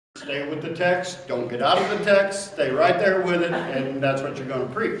Stay with the text. Don't get out of the text. Stay right there with it, and that's what you're going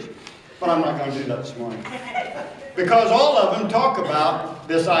to preach. But I'm not going to do that this morning. Because all of them talk about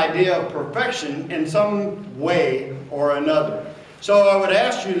this idea of perfection in some way or another. So I would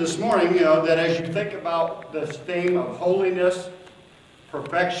ask you this morning, that as you think about this theme of holiness,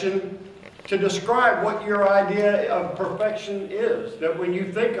 perfection, to describe what your idea of perfection is. That when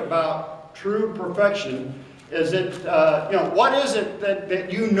you think about true perfection, is it, what is it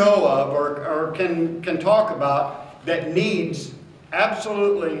that you know of or can talk about that needs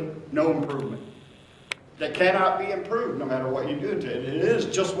absolutely no improvement? That cannot be improved no matter what you do to it. It is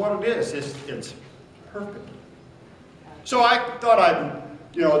just what it is. It's perfect. So I thought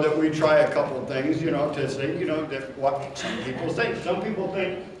that we try a couple of things, to say, that what some people think. Some people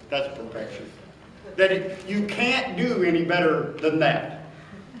think that's perfection. That you can't do any better than that.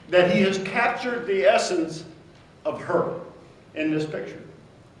 That he has captured the essence of her in this picture.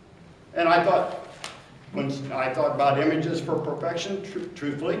 And I thought, when I thought about images for perfection,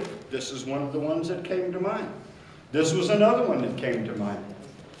 truthfully, this is one of the ones that came to mind. This was another one that came to mind.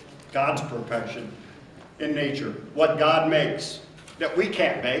 God's perfection in nature, what God makes, that we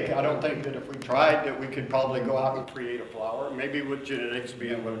can't make. I don't think that if we tried that we could probably go out and create a flower, maybe with genetics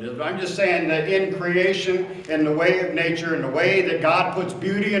being what it is. But I'm just saying that in creation, in the way of nature, in the way that God puts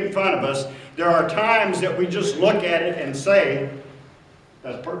beauty in front of us, there are times that we just look at it and say,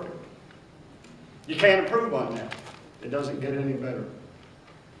 that's perfect. You can't improve on that. It doesn't get any better.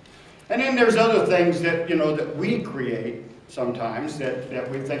 And then there's other things that, that we create sometimes that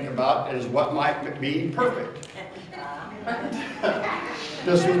we think about as what might be perfect.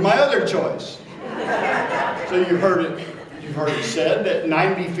 This was my other choice. So you've heard it said that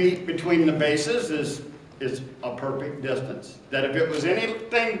 90 feet between the bases is a perfect distance. That if it was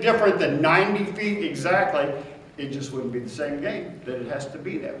anything different than 90 feet exactly, it just wouldn't be the same game. That it has to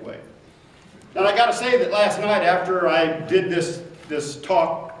be that way. And I got to say that last night after I did this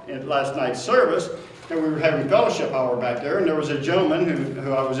talk in last night's service, and we were having fellowship hour back there, and there was a gentleman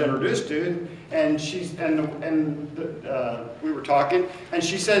who I was introduced to, and we were talking, and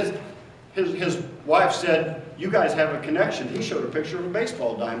she says, his wife said, "You guys have a connection." He showed a picture of a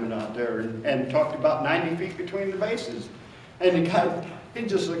baseball diamond out there and talked about 90 feet between the bases. And he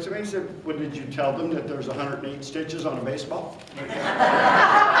just looks at me and said, "Well, did you tell them that there's 108 stitches on a baseball?" I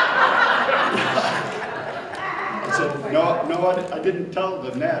said, no, I didn't tell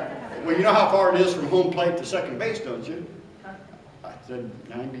them that. "Well, you know how far it is from home plate to second base, don't you?" I said,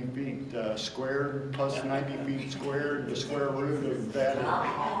 90 feet squared plus 90 feet squared, the square root of that.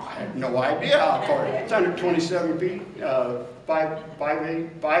 I had no idea how far. It's 127 feet, 5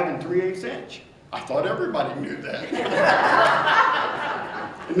 3/8 inch. I thought everybody knew that.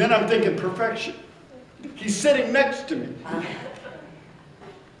 And then I'm thinking perfection. He's sitting next to me.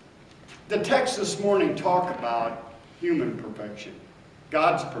 The text this morning talk about human perfection,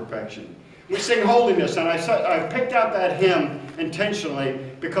 God's perfection. We sing holiness, and I picked out that hymn intentionally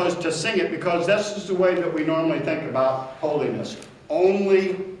to sing it because this is the way that we normally think about holiness.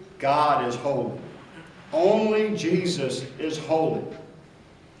 Only God is holy. Only Jesus is holy.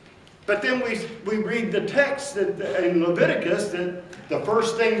 But then we read the text in Leviticus that the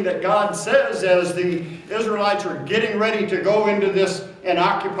first thing that God says as the Israelites are getting ready to go into this and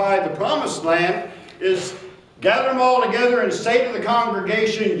occupy the promised land is, "Gather them all together and say to the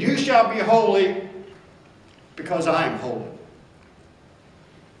congregation, you shall be holy because I am holy."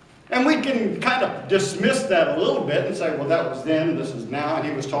 And we can kind of dismiss that a little bit and say, well, that was then, this is now, and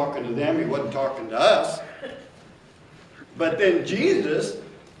he was talking to them, he wasn't talking to us. But then Jesus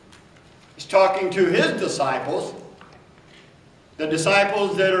is talking to his disciples, the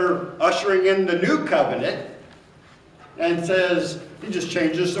disciples that are ushering in the new covenant, and says, he just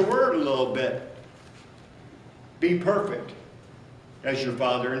changes the word a little bit. Be perfect as your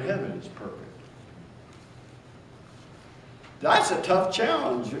Father in heaven is perfect. That's a tough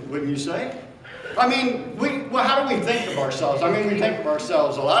challenge, wouldn't you say? I mean, how do we think of ourselves? I mean, we think of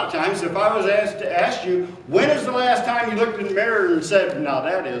ourselves a lot of times. If I was asked to ask you, when is the last time you looked in the mirror and said, now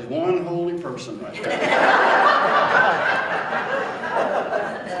that is one holy person right there?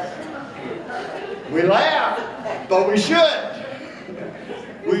 We laugh, but we should.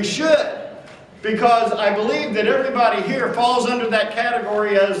 We should. Because I believe that everybody here falls under that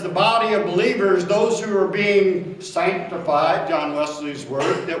category as the body of believers, those who are being sanctified, John Wesley's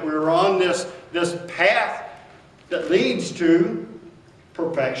word, that we're on this path that leads to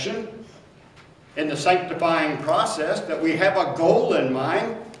perfection in the sanctifying process, that we have a goal in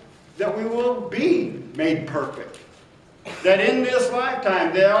mind, that we will be made perfect. That in this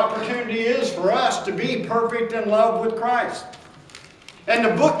lifetime, the opportunity is for us to be perfect in love with Christ. And the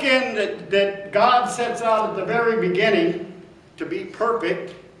bookend that God sets out at the very beginning, to be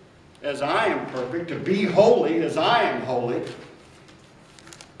perfect as I am perfect, to be holy as I am holy.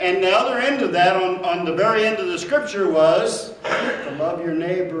 And the other end of that, on the very end of the scripture, was to love your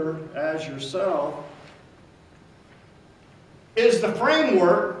neighbor as yourself, is the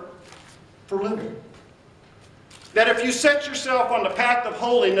framework for living. That if you set yourself on the path of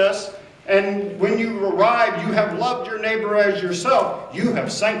holiness, and when you arrive, you have loved your neighbor as yourself, you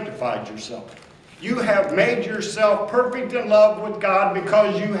have sanctified yourself. You have made yourself perfect in love with God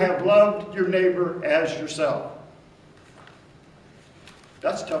because you have loved your neighbor as yourself.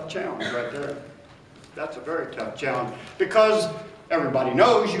 That's a tough challenge right there. That's a very tough challenge, because everybody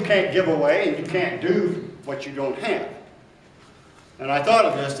knows you can't give away and you can't do what you don't have. And I thought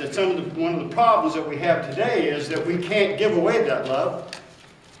of this, that one of the problems that we have today is that we can't give away that love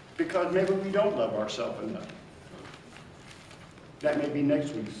because maybe we don't love ourselves enough. That may be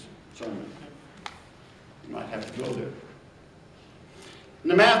next week's sermon. You might have to go there. In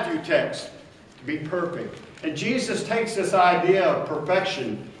the Matthew text, to be perfect. And Jesus takes this idea of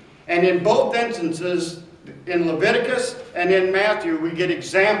perfection, and in both instances, in Leviticus and in Matthew, we get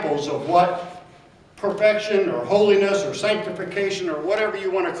examples of what perfection or holiness or sanctification or whatever you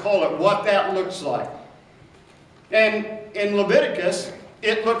want to call it, what that looks like. And in Leviticus,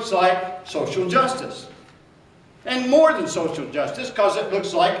 it looks like social justice. And more than social justice, because it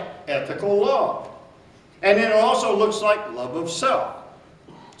looks like ethical law. And it also looks like love of self.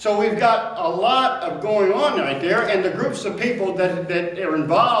 So we've got a lot of going on right there, and the groups of people that are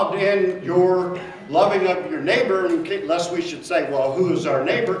involved in your loving of your neighbor, unless we should say, well, who is our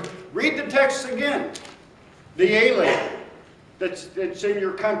neighbor? Read the text again. The alien that's in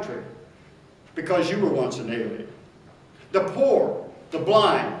your country because you were once an alien. The poor, the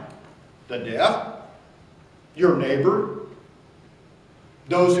blind, the deaf, your neighbor,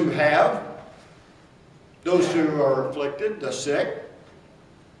 those who have, those who are afflicted, the sick,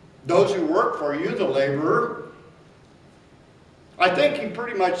 those who work for you, the laborer. I think he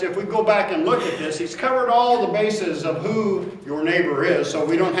pretty much, if we go back and look at this, he's covered all the bases of who your neighbor is, so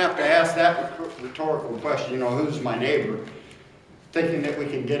we don't have to ask that rhetorical question, who's my neighbor? Thinking that we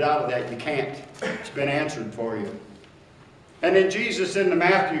can get out of that. You can't. It's been answered for you. And then Jesus in the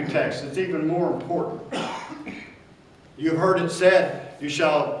Matthew text, it's even more important. You've heard it said, you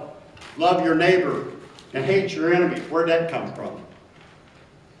shall love your neighbor and hate your enemy. Where'd that come from?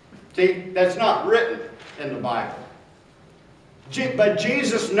 See, that's not written in the Bible. But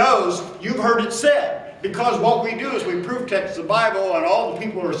Jesus knows you've heard it said. Because what we do is we proof text the Bible, and all the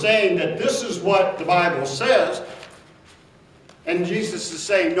people are saying that this is what the Bible says. And Jesus is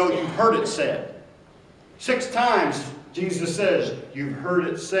saying, no, you've heard it said. 6 times Jesus says, you've heard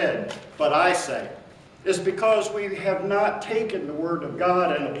it said, but I say. It's because we have not taken the Word of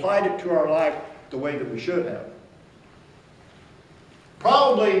God and applied it to our life the way that we should have.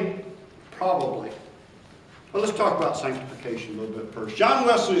 Probably. Well, let's talk about sanctification a little bit first. John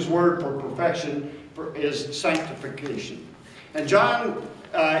Wesley's word for perfection is sanctification. And John,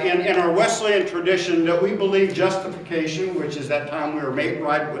 in our Wesleyan tradition, that we believe justification, which is that time we are made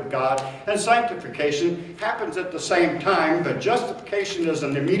right with God, and sanctification happens at the same time, but justification is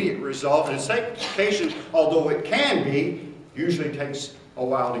an immediate result, and sanctification, although it can be, usually takes a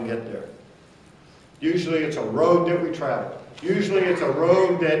while to get there. Usually it's a road that we travel. Usually it's a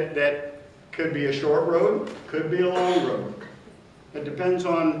road that could be a short road, could be a long road. It depends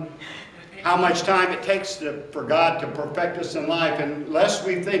on how much time it takes for God to perfect us in life. And lest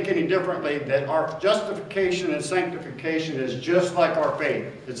we think any differently, that our justification and sanctification is just like our faith.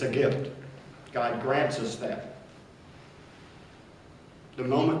 It's a gift. God grants us that. The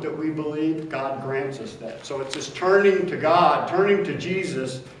moment that we believe, God grants us that. So it's this turning to God, turning to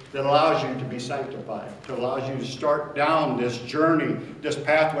Jesus, that allows you to be sanctified, that allows you to start down this journey, this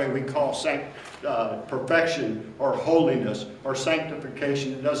pathway we call perfection or holiness or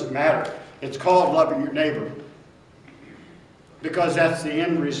sanctification. It doesn't matter. It's called loving your neighbor. Because that's the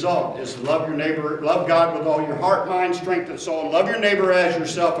end result, is love your neighbor, love God with all your heart, mind, strength, and soul, and love your neighbor as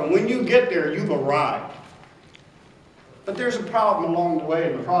yourself. And when you get there, you've arrived. But there's a problem along the way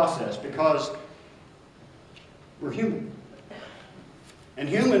in the process, because we're human. And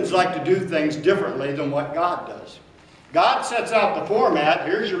humans like to do things differently than what God does. God sets out the format.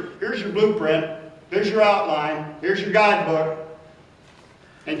 Here's your blueprint. Here's your outline. Here's your guidebook.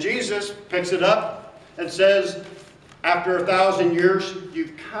 And Jesus picks it up and says, after 1,000 years,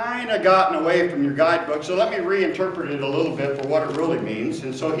 you've kind of gotten away from your guidebook, so let me reinterpret it a little bit for what it really means.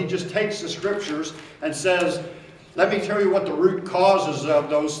 And so he just takes the scriptures and says, let me tell you what the root causes of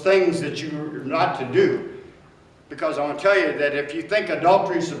those things that you're not to do. Because I want to tell you that if you think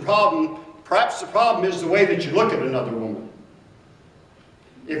adultery is the problem, perhaps the problem is the way that you look at another woman.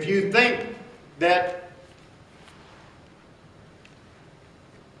 If you think that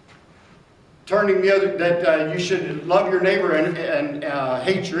you should love your neighbor and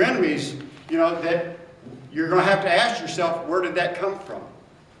hate your enemies, you know, that you're going to have to ask yourself, where did that come from?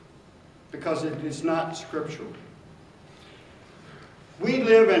 Because it is not scriptural. We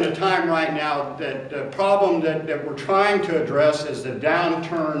live in a time right now that the problem that we're trying to address is the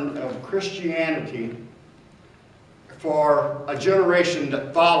downturn of Christianity for a generation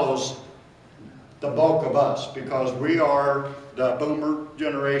that follows the bulk of us, because we are the boomer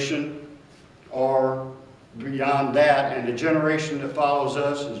generation or beyond that, and the generation that follows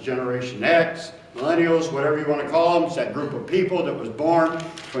us is Generation X, millennials, whatever you want to call them. It's that group of people that was born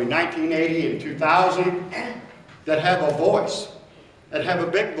between 1980 and 2000 that have a voice. That have a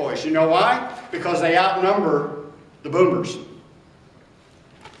big voice. You know why? Because they outnumber the boomers.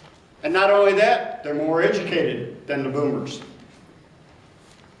 And not only that, they're more educated than the boomers.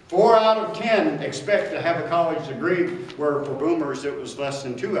 4 out of 10 expect to have a college degree, where for boomers it was less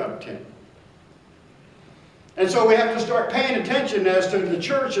than 2 out of 10. And so we have to start paying attention as to the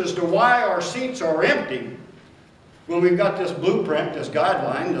church as to why our seats are empty. When we've got this blueprint, this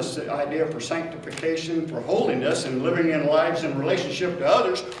guideline, this idea for sanctification, for holiness, and living in lives in relationship to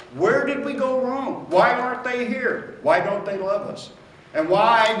others, where did we go wrong? Why aren't they here? Why don't they love us? And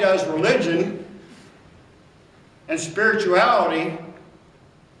why does religion and spirituality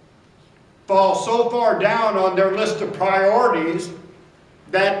fall so far down on their list of priorities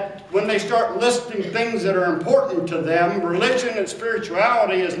that when they start listing things that are important to them, religion and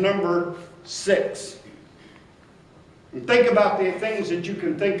spirituality is number 6. And think about the things that you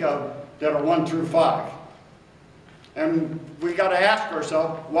can think of that are 1 through 5. And we got to ask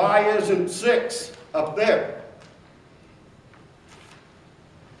ourselves, why isn't 6 up there?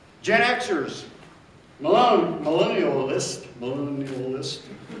 Gen Xers, millennialist.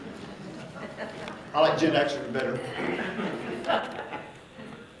 I like Gen Xers better.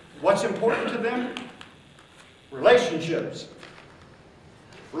 What's important to them? Relationships.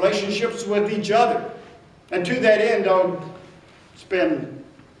 Relationships with each other. And to that end, they'll spend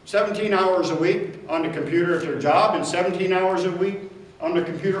 17 hours a week on the computer at their job and 17 hours a week on the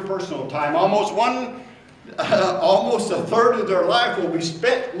computer personal time. Almost a third of their life will be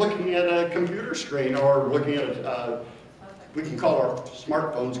spent looking at a computer screen or looking at, we can call our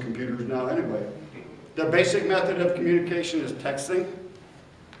smartphones computers now anyway. Their basic method of communication is texting.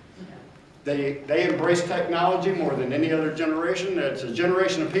 They embrace technology more than any other generation. It's a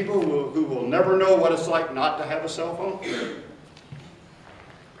generation of people who will never know what it's like not to have a cell phone.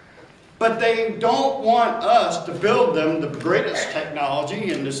 But they don't want us to build them the greatest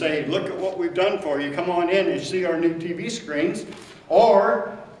technology and to say, look at what we've done for you. Come on in and see our new TV screens.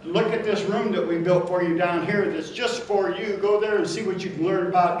 Or look at this room that we built for you down here that's just for you. Go there and see what you can learn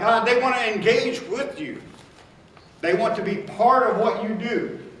about God. They want to engage with you. They want to be part of what you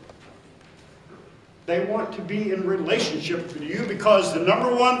do. They want to be in relationship with you, because the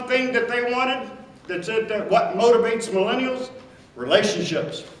number one thing that they wanted, what motivates millennials?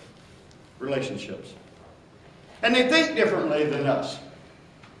 Relationships. Relationships. And they think differently than us.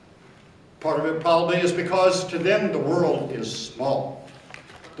 Part of it probably is because to them the world is small.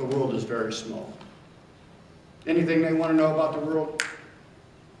 The world is very small. Anything they want to know about the world,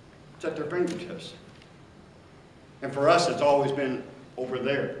 it's at their fingertips. And for us, it's always been over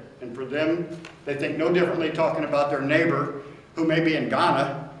there. And for them, they think no differently talking about their neighbor who may be in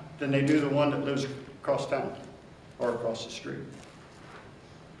Ghana than they do the one that lives across town or across the street.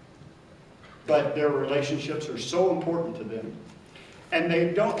 But their relationships are so important to them. And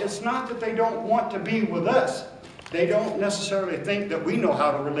it's not that they don't want to be with us. They don't necessarily think that we know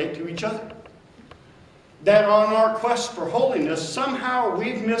how to relate to each other. That on our quest for holiness, somehow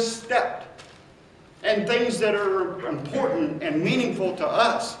we've misstepped. And things that are important and meaningful to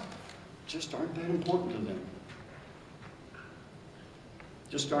us just aren't that important to them.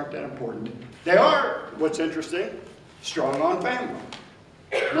 Just aren't that important. They are, what's interesting, strong on family.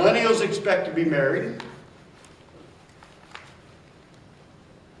 Millennials expect to be married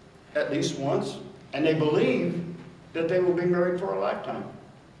at least once, and they believe that they will be married for a lifetime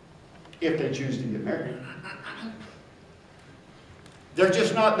if they choose to get married. They're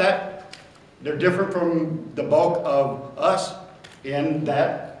just not that, they're different from the bulk of us in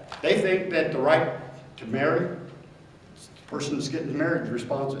that they think that the right to marry, the person that's getting married,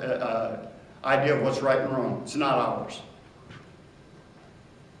 idea of what's right and wrong. It's not ours.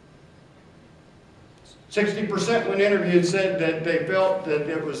 60% when interviewed said that they felt that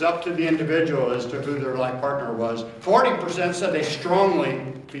it was up to the individual as to who their life partner was. 40% said they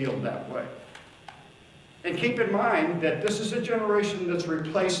strongly feel that way. And keep in mind that this is a generation that's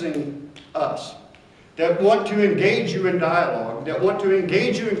replacing us, that want to engage you in dialogue, that want to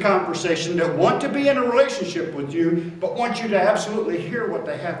engage you in conversation, that want to be in a relationship with you, but want you to absolutely hear what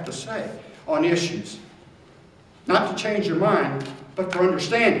they have to say on issues. Not to change your mind, but for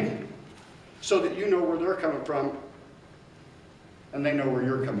understanding, so that you know where they're coming from and they know where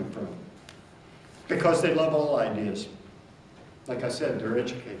you're coming from. Because they love all ideas. Like I said, they're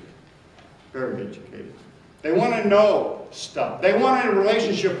educated, very educated. They want to know stuff. They want a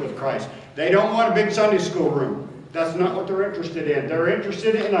relationship with Christ. They don't want a big Sunday school room. That's not what they're interested in. They're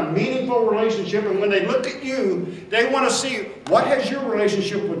interested in a meaningful relationship, and when they look at you, they want to see, what has your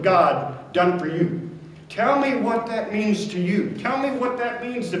relationship with God done for you? Tell me what that means to you. Tell me what that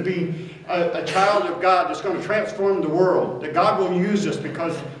means to be a child of God that's going to transform the world, that God will use us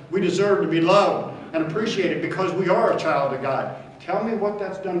because we deserve to be loved and appreciated because we are a child of God. Tell me what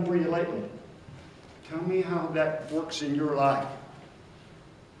that's done for you lately. Tell me how that works in your life.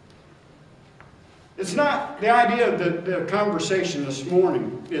 It's not, the idea of the conversation this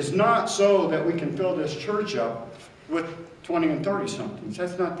morning is not so that we can fill this church up with 20 and 30-somethings.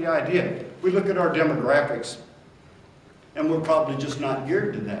 That's not the idea. We look at our demographics, and we're probably just not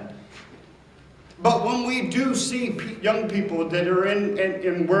geared to that. But when we do see young people that are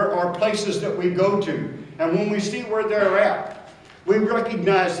in where our places that we go to, and when we see where they're at, we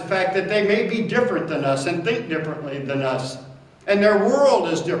recognize the fact that they may be different than us and think differently than us. And their world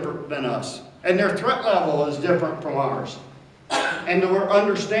is different than us. And their threat level is different from ours. And their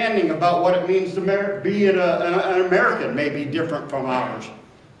understanding about what it means to be an American may be different from ours.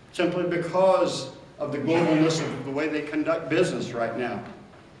 Simply because of the globalness of the way they conduct business right now.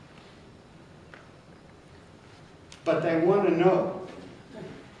 But they want to know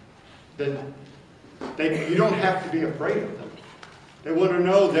that you don't have to be afraid of them. They want to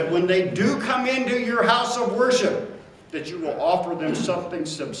know that when they do come into your house of worship, that you will offer them something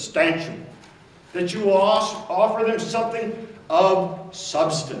substantial. That you will offer them something of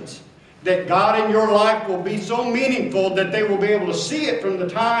substance. That God in your life will be so meaningful that they will be able to see it from the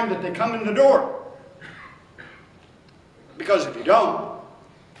time that they come in the door. Because if you don't,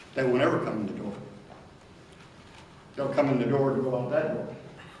 they will never come in the door. They'll come in the door to go out that door.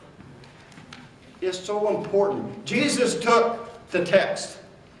 It's so important. Jesus took the text.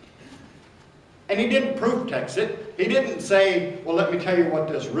 And he didn't proof text it. He didn't say, well, let me tell you what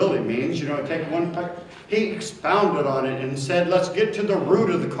this really means. You know, take one text. He expounded on it and said, let's get to the root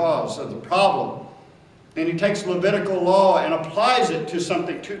of the cause of the problem. And he takes Levitical law and applies it to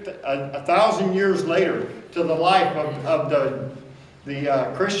something 1,000 years later, to the life of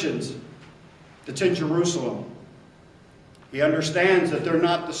the Christians that's in Jerusalem. He understands that they're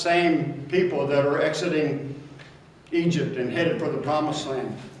not the same people that are exiting Egypt and headed for the Promised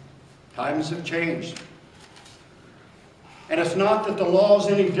Land. Times have changed. And it's not that the law is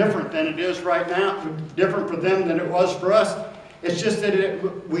any different than it is right now, different for them than it was for us. It's just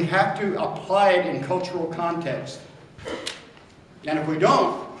that we have to apply it in cultural context. And if we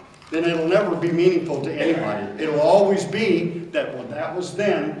don't, then it'll never be meaningful to anybody. It'll always be that, well, that was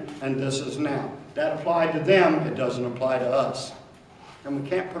then and this is now. That applied to them, it doesn't apply to us. And we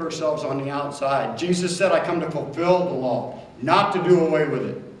can't put ourselves on the outside. Jesus said, I come to fulfill the law, not to do away with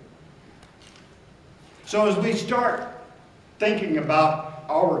it. So as we start thinking about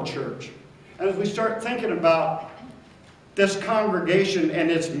our church, and as we start thinking about this congregation and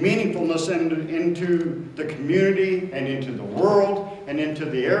its meaningfulness into the community and into the world and into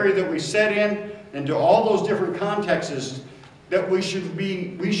the area that we set in, and to all those different contexts, that we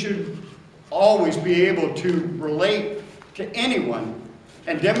should always be able to relate to anyone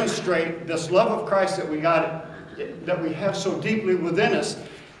and demonstrate this love of Christ that we have so deeply within us,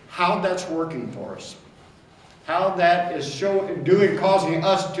 how that's working for us. How that is causing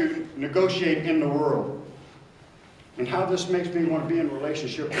us to negotiate in the world. And how this makes me want to be in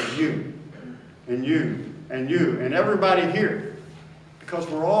relationship with you, and you, and you, and everybody here. Because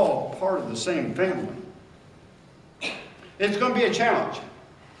we're all part of the same family. It's going to be a challenge.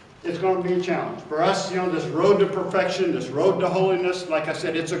 It's going to be a challenge. For us, this road to perfection, this road to holiness, like I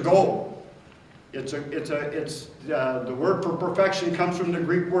said, it's a goal. The word for perfection comes from the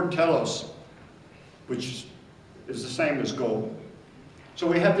Greek word telos, which is the same as goal. So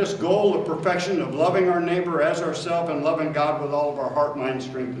we have this goal of perfection, of loving our neighbor as ourselves and loving God with all of our heart, mind,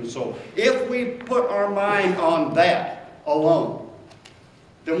 strength, and soul. If we put our mind on that alone,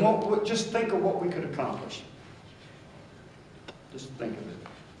 then just think of what we could accomplish. Just think of it.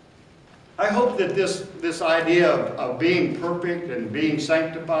 I hope that this idea of being perfect and being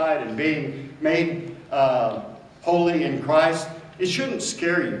sanctified and being made holy in Christ, it shouldn't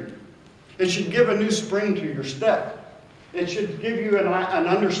scare you. It should give a new spring to your step. It should give you an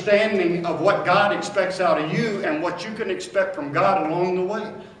understanding of what God expects out of you and what you can expect from God along the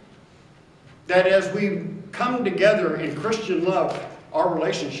way. That as we come together in Christian love, our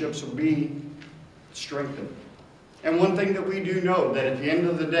relationships will be strengthened. And one thing that we do know, that at the end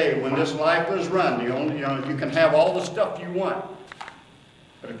of the day, when this life is run, you can have all the stuff you want.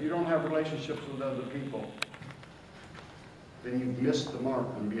 But if you don't have relationships with other people, then you've missed the mark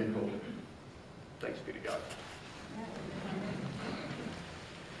on being holy. Thanks be to God.